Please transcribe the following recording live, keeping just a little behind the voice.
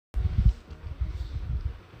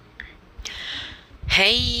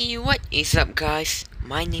Hey, what is up guys?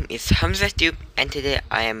 My name is HAMZAHTUBE and today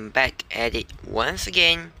I am back at it once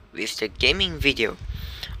again with the gaming video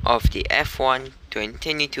of the F1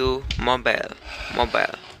 2022 mobile.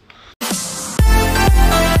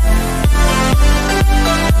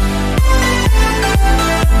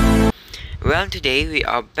 Well, today we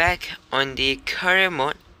are back on the career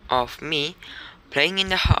mode of me playing in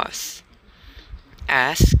the house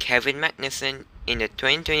as Kevin Magnussen in the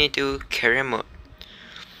 2022 career mode.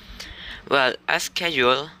 Well, as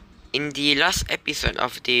scheduled, in the last episode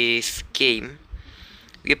of this game,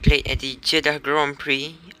 we played at the Jeddah Grand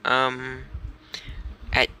Prix, and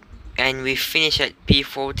we finished at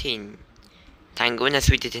P14. Thank goodness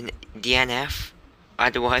we didn't DNF,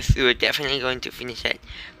 otherwise we were definitely going to finish at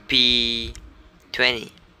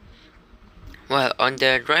P20. Well, on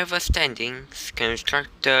the driver standings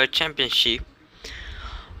constructor championship,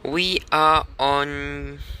 we are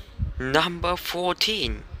on number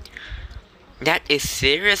 14. That is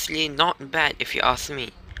seriously not bad if you ask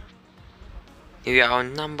me. We are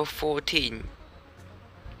on number 14.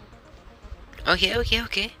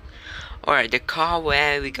 Okay. Alright, the car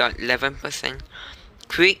where we got 11%.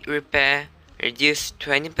 Quick repair reduced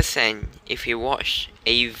 20% if you watch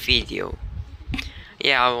a video.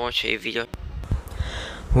 Yeah, I'll watch a video.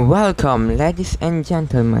 Welcome ladies and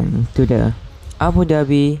gentlemen to the Abu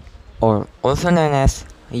Dhabi, or also known as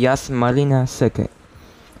Yas Marina circuit.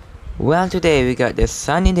 Well, today we got the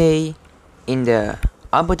sunny day in the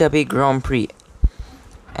Abu Dhabi Grand Prix,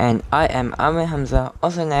 and I am Amir Hamza,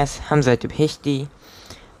 also known as HAMZAHTUBE HD,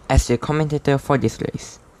 as the commentator for this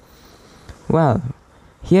race. Well,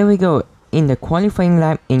 here we go in the qualifying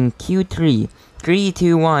lap in Q3, 3,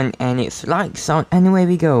 2, 1, and it's lights out and away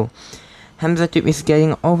we go. HAMZAHTUBE is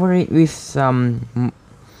getting over it with some.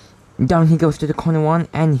 Down he goes to the corner 1,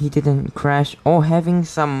 and he didn't crash or having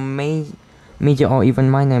some major or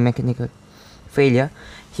even minor mechanical failure.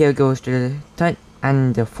 Here goes to the third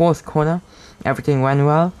and the fourth corner. Everything went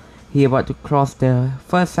well. He about to cross the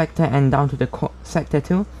first sector and down to the sector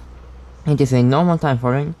 2. It is a normal time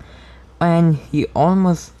for him, and he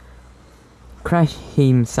almost crashed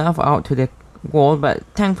himself out to the wall, but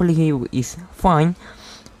thankfully he is fine,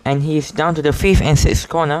 and he is down to the 5th and 6th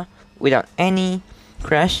corner without any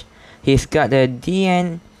crash. He's got the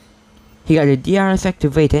DRS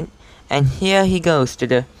activated, and here he goes to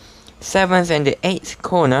the 7th and the 8th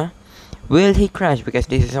corner. Will he crash? Because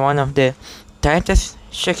this is one of the tightest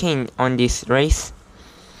chicane on this race,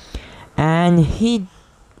 and he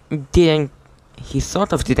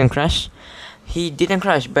sort of didn't crash. He didn't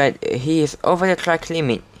crash, but he is over the track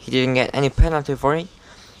limit. He didn't get any penalty for it.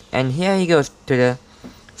 And here he goes to the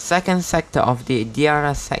second sector of the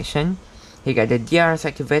DRS section. He got the DRS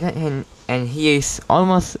activated, and he is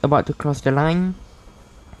almost about to cross the line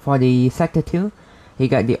for the sector 2. He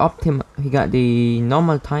got the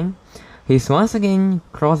normal time. He's once again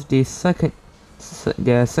crossed the circuit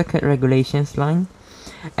regulations line,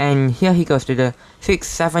 and here he goes to the 6th,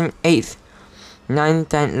 7th, 8th, 9th,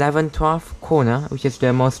 10th, 11th, 12th corner, which is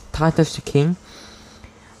the most tightest chicane,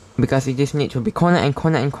 because it just needs to be corner and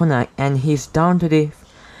corner and corner, and he's down to the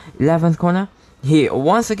 11th corner. He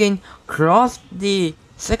once again crossed the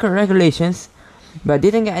circuit regulations, but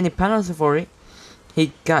didn't get any penalty for it.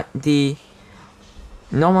 He got the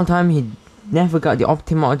normal time. He never got the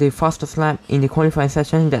optimal or the fastest lap in the qualifying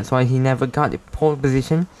session. That's why he never got the pole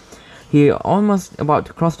position. He almost about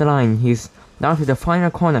to cross the line. He's down to the final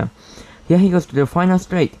corner. Here he goes to the final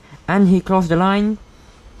straight, and he crossed the line.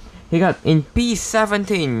 He got in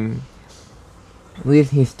P17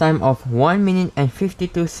 with his time of 1 minute and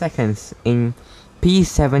 52 seconds in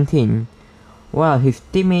P17. Well, his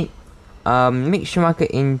teammate Mick Schumacher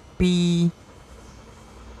in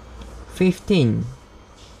P15.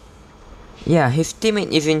 Yeah, his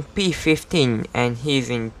teammate is in P15 and he's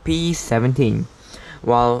in P17.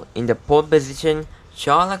 While in the pole position,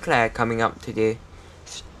 Charles Leclerc coming up to the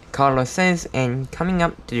Carlos Sainz, and coming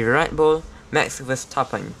up to the Red Bull, Max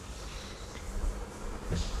Verstappen.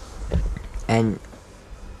 And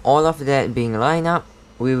all of that being lined up,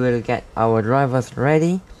 we will get our drivers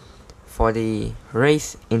ready for the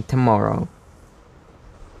race in tomorrow.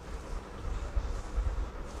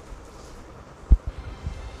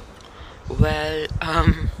 Well,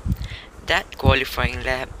 that qualifying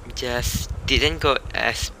lap just didn't go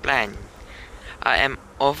as planned. I am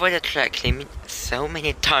over the track limit so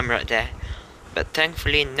many times right there, but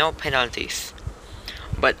thankfully no penalties.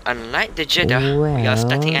 But unlike the Jeddah, we are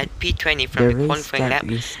starting at P20 from the qualifying lap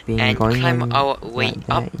and climb our way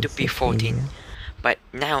up to P14. But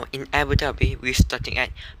now in Abu Dhabi, we're starting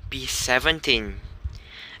at P17.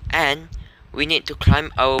 And we need to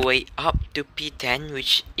climb our way up to P10,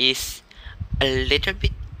 which is a little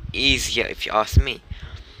bit easier if you ask me.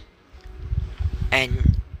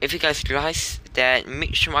 And if you guys realize that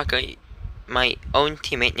Mick Schumacher, my own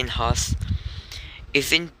teammate in Haas,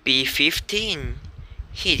 is in P15.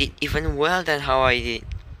 He did even well than how I did.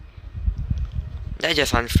 That's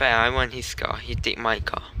just unfair. I want his car, he take my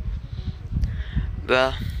car.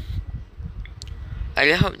 Well, I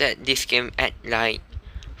really hope that this game add like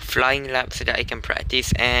flying laps so that I can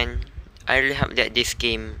practice, and I really hope that this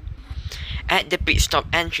game add the pit stop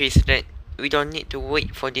entry so that we don't need to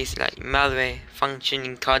wait for this like malware,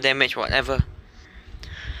 functioning car damage, whatever.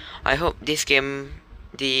 I hope this game,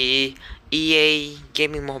 the EA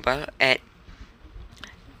Gaming Mobile, add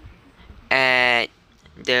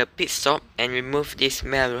the pit stop and remove this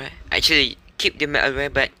malware. Actually, keep the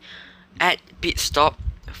malware but add pit stop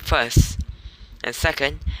first, and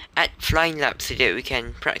second, add flying laps so that we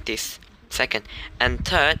can practice. Second and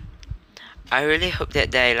third, I really hope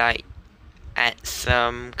that they like add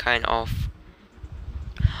some kind of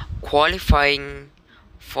qualifying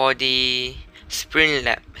for the sprint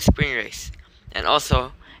race, and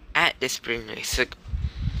also add the sprint race, so,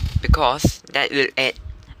 because that will add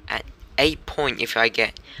at 8 points if I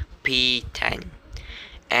get P10,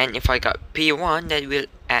 and if I got P1, that will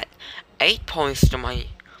add 8 points to my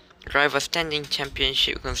driver standing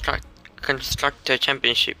championship, constructor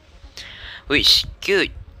championship, which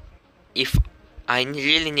good if I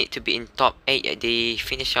really need to be in top 8 at the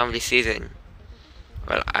finish of the season.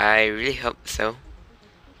 Well, I really hope so.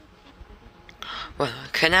 Well,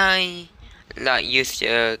 can I like use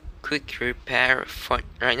the quick repair for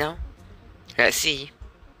right now? Let's see.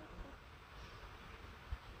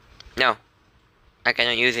 No, I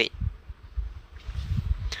cannot use it.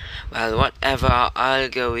 Well, whatever, I'll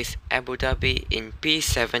go with Abu Dhabi in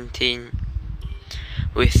P17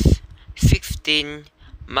 with 16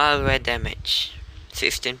 malware damage.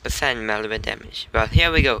 16% malware damage. Well,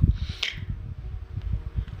 here we go.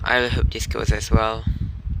 I hope this goes as well.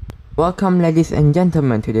 Welcome ladies and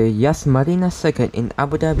gentlemen to the Yas Marina circuit in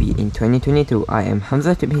Abu Dhabi in 2022. I am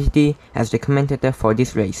HAMZAHTUBE HD as the commentator for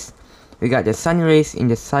this race. We got the sunny race in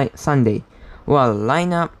the Sunday. Well,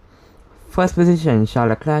 lineup. First position, Charles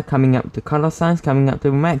Leclerc, coming up to Carlos Sainz, coming up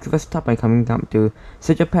to Max Verstappen, coming up to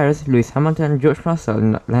Sergio Perez, Lewis Hamilton, George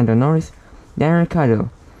Russell, Lando Norris, Daniel Ricciardo,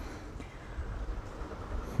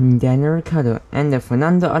 and then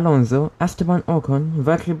Fernando Alonso, Esteban Ocon,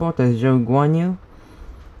 Valtteri Bottas, Joe Guan Yu,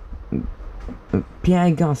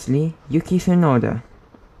 Pierre Gasly, Yuki Tsunoda.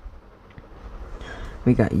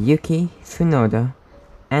 We got Yuki Tsunoda,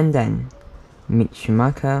 and then Mick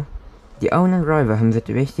Schumacher, the owner driver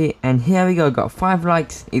HAMZAHTUBE HD, and here we go, got 5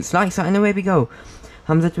 likes. It's likes out and away we go.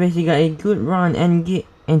 HAMZAHTUBE HD got a good run and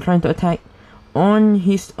trying to attack on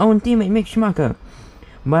his own teammate Mick Schumacher,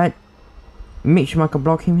 but Mick Schumacher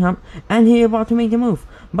blocked him up, and he about to make the move,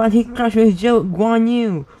 but he crashed with Joe Guan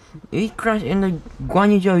Yu. He crashed in the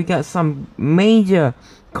Guan Yu Joe. He got some major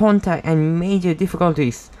contact and major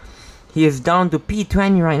difficulties. He is down to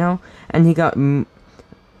P20 right now, and he got a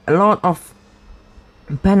lot of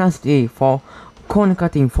penalty for corner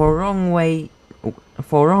cutting, for wrong way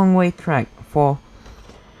track, for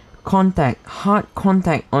contact, hard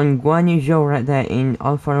contact on Guan Yu Zhou right there in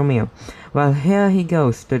Alfa Romeo. Well, here he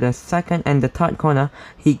goes to the second and the third corner.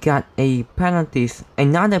 He got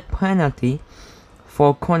another penalty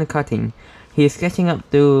for corner cutting. He is catching up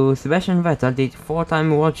to Sebastian Vettel, the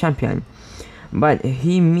 4-time world champion, but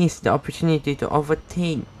he missed the opportunity to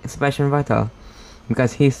overtake Sebastian Vettel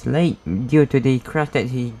because he's late due to the crash that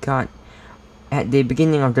he got at the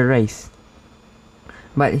beginning of the race.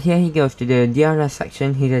 But here he goes to the DRS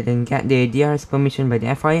section. He didn't get the DRS permission by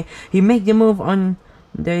the FIA. He made the move on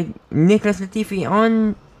the Nicholas Latifi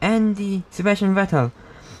and the Sebastian Vettel.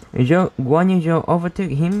 Guan Yu Zhou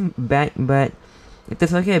overtook him back, but it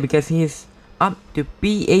is okay because he's up to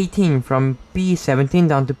P18 from P17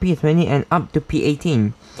 down to P20 and up to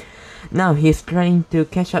P18. Now he's trying to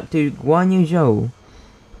catch up to Guan Yu Zhou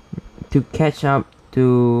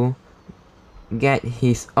to get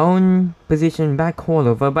his own position back all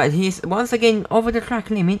over, but he's once again over the track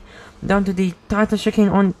limit down to the title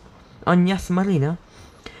chicane on Yas Marina.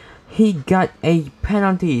 He got a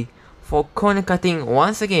penalty for corner cutting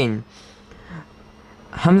once again.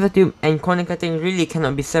 HAMZAHTUBE and corner cutting really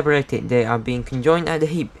cannot be separated. They are being conjoined at the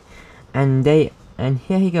hip, and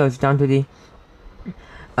here he goes down to the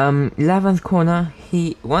 11th corner.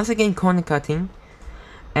 He once again corner cutting,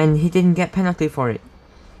 and he didn't get penalty for it.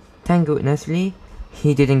 Thank goodnessly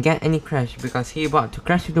he didn't get any crash, because he about to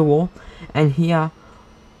crash to the wall, and he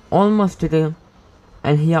almost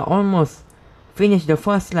finished the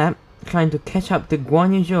first lap trying to catch up to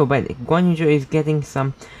Guan Yu Zhou, but Guan Yu Zhou is getting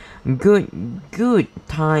some good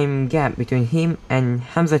time gap between him and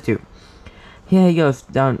HAMZAHTUBE. Here he goes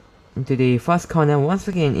down to the first corner once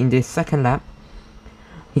again in the second lap.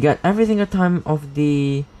 He got every single time of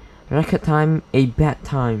the record time a bad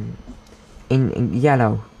time in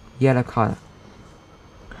yellow color.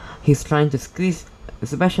 He's trying to squeeze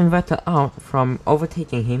Sebastian Vettel out from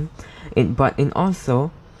overtaking him, but in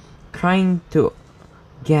also trying to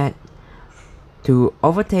get to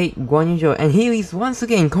overtake Guan Yu Zhou, and he is once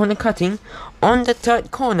again corner cutting on the third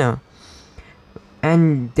corner.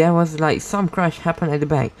 And there was like some crash happened at the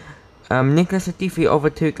back. Nicholas Latifi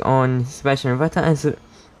overtook on Sebastian Vettel,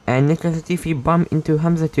 and Nicholas Latifi bumped into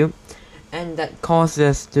HAMZAHTUBE, and that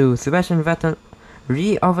causes to Sebastian Vettel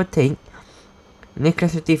re-overtake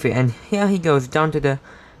Nicholas Latifi, and here he goes down to the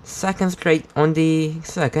second straight on the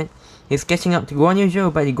circuit. He's catching up to Guan Yu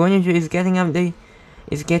Zhou, but Guan Yu Zhou is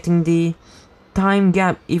getting the time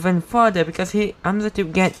gap even further because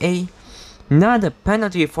HAMZAHTUBE get another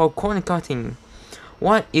penalty for corner cutting.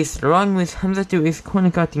 What is wrong with HAMZAHTUBE is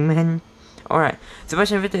corner cutting, man. Alright,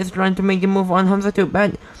 Sebastian Vettel is trying to make the move on HAMZAHTUBE,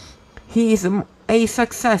 but he is a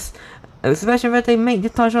success. Sebastian Vettel made the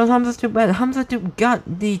touch on HAMZAHTUBE, but HAMZAHTUBE got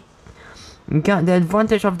the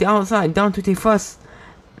advantage of the outside down to the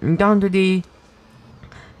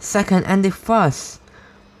second and the first.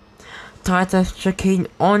 Titus checking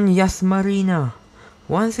on Yas Marina.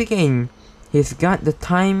 Once again, he's got the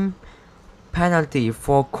time penalty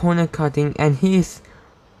for corner cutting, and he's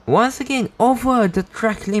once again over the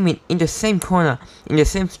track limit in the same corner, in the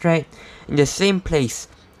same straight, in the same place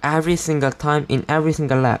every single time in every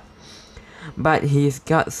single lap. But he's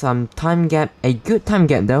got some time gap, a good time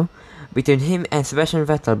gap though, between him and Sebastian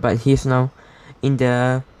Vettel, but he's now in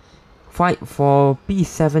the fight for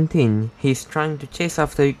P17. He's trying to chase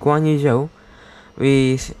after Guan Yu Zhou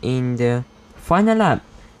with in the final lap,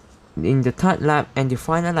 in the third lap and the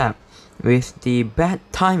final lap, with the bad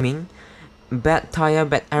timing, bad tire,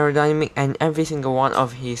 bad aerodynamic, and every single one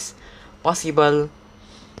of his possible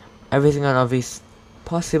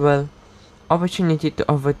opportunity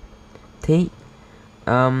to overtake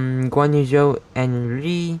Guan Yu Zhou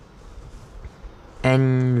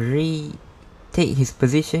and retake his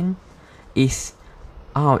position is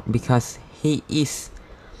out because he is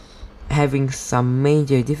having some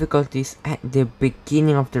major difficulties at the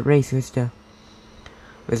beginning of the race with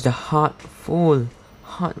the hurtful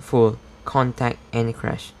contact and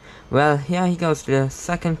crash. Well, here he goes to the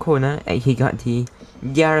second corner, and he got the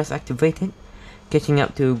DRS activated, catching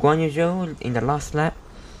up to Guan Yu Zhou in the last lap.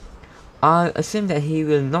 I assume that he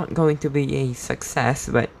will not going to be a success,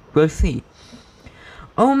 but we'll see.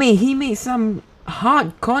 Oh me, he made some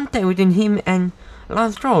hard contact between him and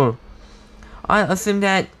Lance Stroll. I assume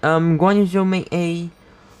that Guan Yu Zhou make a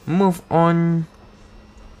move on.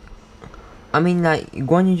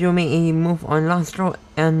 Guan Yu Zhou make a move on Lance Stroll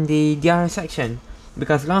and the DRS section,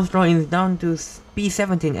 because Lance Stroll is down to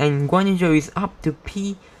P17 and Guan Yu Zhou is up to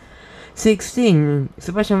P16.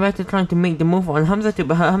 Sebastian Vettel trying to make the move on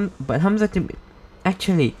HAMZAHTUBE, but HAMZAHTUBE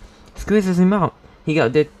actually squeezes him out. He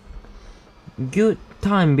got the good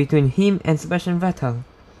time between him and Sebastian Vettel.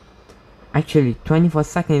 Actually, 24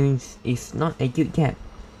 seconds is not a good gap.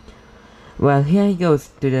 Well, here he goes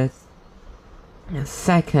to the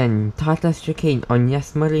second Titus chicane on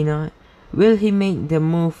Yas Marina. Will he make the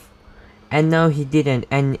move? And no, he didn't.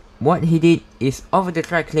 And what he did is over the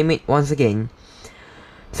track limit once again.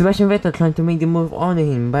 Sebastian Vettel trying to make the move on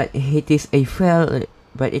him, but it is a failure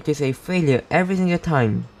every single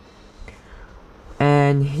time.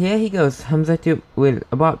 And here he goes. HAMZAHTUBE will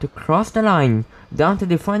about to cross the line down to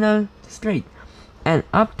the final straight, and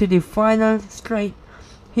up to the final straight.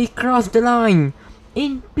 He crossed the line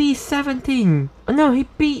in P17. Oh no, he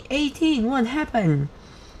P18. What happened?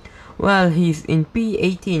 Well, he's in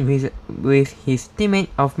P18 with his teammate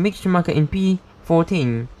of Mick Schumacher in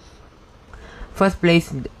P14. First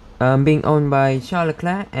place being owned by Charles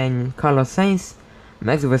Leclerc and Carlos Sainz,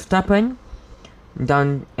 Max Verstappen,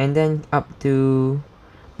 down and then up to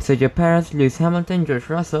Sergio Perez, Lewis Hamilton, George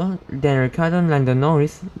Russell, Daniel Ricciardo, Lando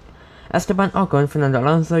Norris, Esteban Ocon, Fernando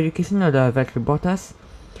Alonso, Yuki Tsunoda, Valtteri Bottas,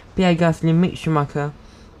 Pierre Gasly, Mick Schumacher,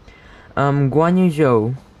 Guan Yu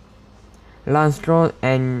Zhou, Lance Stroll,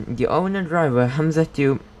 and the owner driver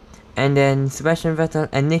HAMZAHTUBE, and then Sebastian Vettel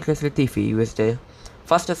and Nicholas Latifi with the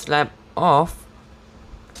fastest lap of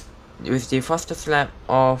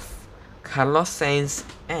Carlos Sainz,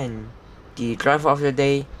 and the driver of the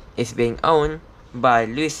day is being owned by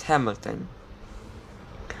Lewis Hamilton.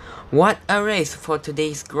 What a race for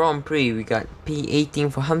today's Grand Prix. We got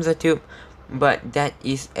P18 for HAMZAHTUBE, but that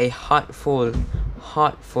is a hurtful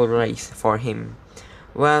hurtful race for him.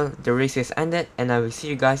 Well, the race is ended, and I will see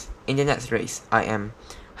you guys in the next race. I am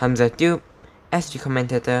HAMZAHTUBE, SG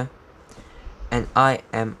commentator, and I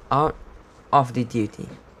am out of the duty.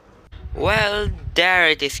 Well, there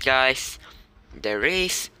it is, guys. The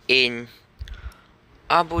race in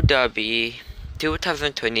Abu Dhabi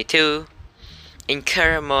 2022 in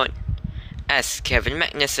career mode as Kevin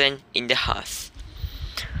Magnussen in the Haas.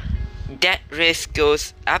 That race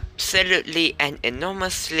goes absolutely and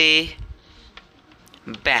enormously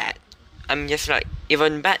bad. I'm just like,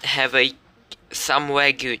 even bad have a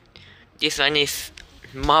somewhere good. This one is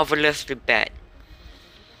marvelously bad.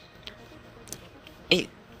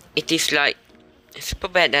 It is like super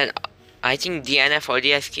bad, and I think DNF or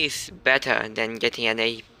DSK is better than getting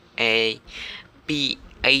a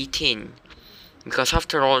P18, because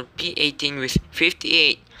after all, P18 with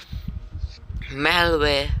 58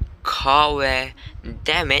 malware carware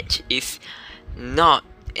damage is not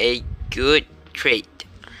a good trait.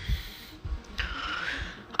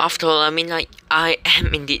 After all, I mean, like, I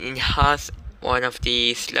am indeed in Haas, one of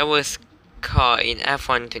the slowest car in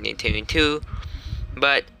F122,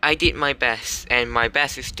 but I did my best, and my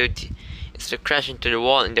best is to crash into the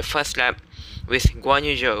wall in the first lap with Guan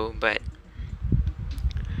Yu Zhou. But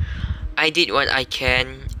I did what I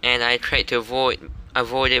can, and I tried to avoid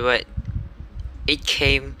it, but it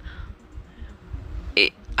came.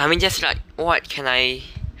 I mean, just like, what can I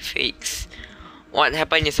fix? What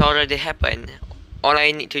happened is already happened. All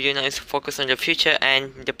I need to do now is focus on the future,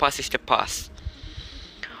 and the past is the past.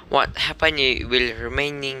 What happened will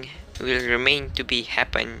remain to be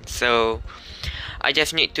happen. So I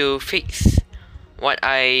just need to fix what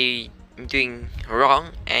I doing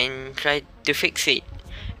wrong and try to fix it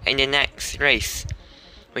in the next race,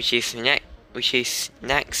 which is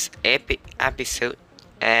next episode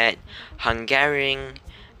at Hungarian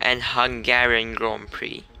Grand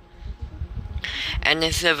Prix. And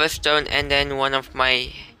then Silverstone, and then one of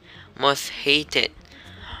my most hated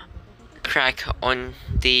track on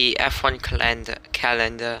the F1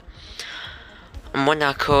 calendar,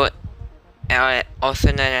 Monaco,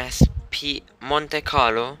 also known as Monte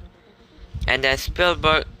Carlo, and then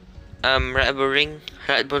Spielberg, Red Bull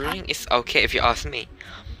Ring is okay if you ask me.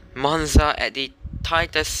 Monza at the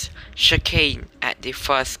tightest chicane at the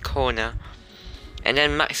first corner, and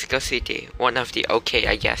then Mexico City, one of the okay,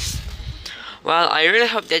 I guess. Well, I really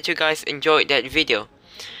hope that you guys enjoyed that video.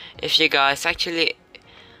 If you guys actually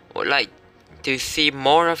would like to see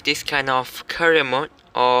more of this kind of career mode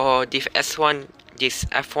or this F1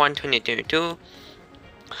 2022,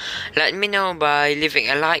 let me know by leaving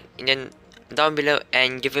a like down below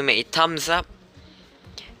and giving me a thumbs up.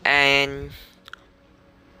 And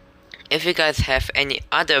if you guys have any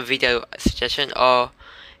other video suggestion or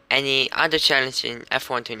any other challenge in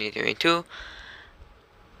F1 2022,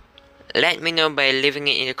 let me know by leaving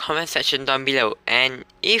it in the comment section down below. And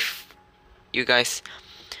if you guys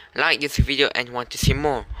like this video and want to see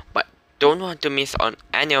more but don't want to miss on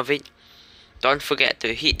any of it, don't forget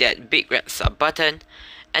to hit that big red sub button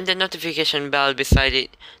and the notification bell beside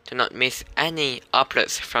it to not miss any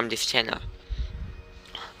uploads from this channel.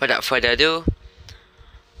 Without further ado,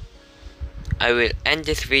 I will end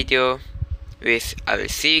this video with I will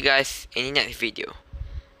see you guys in the next video.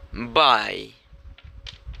 Bye.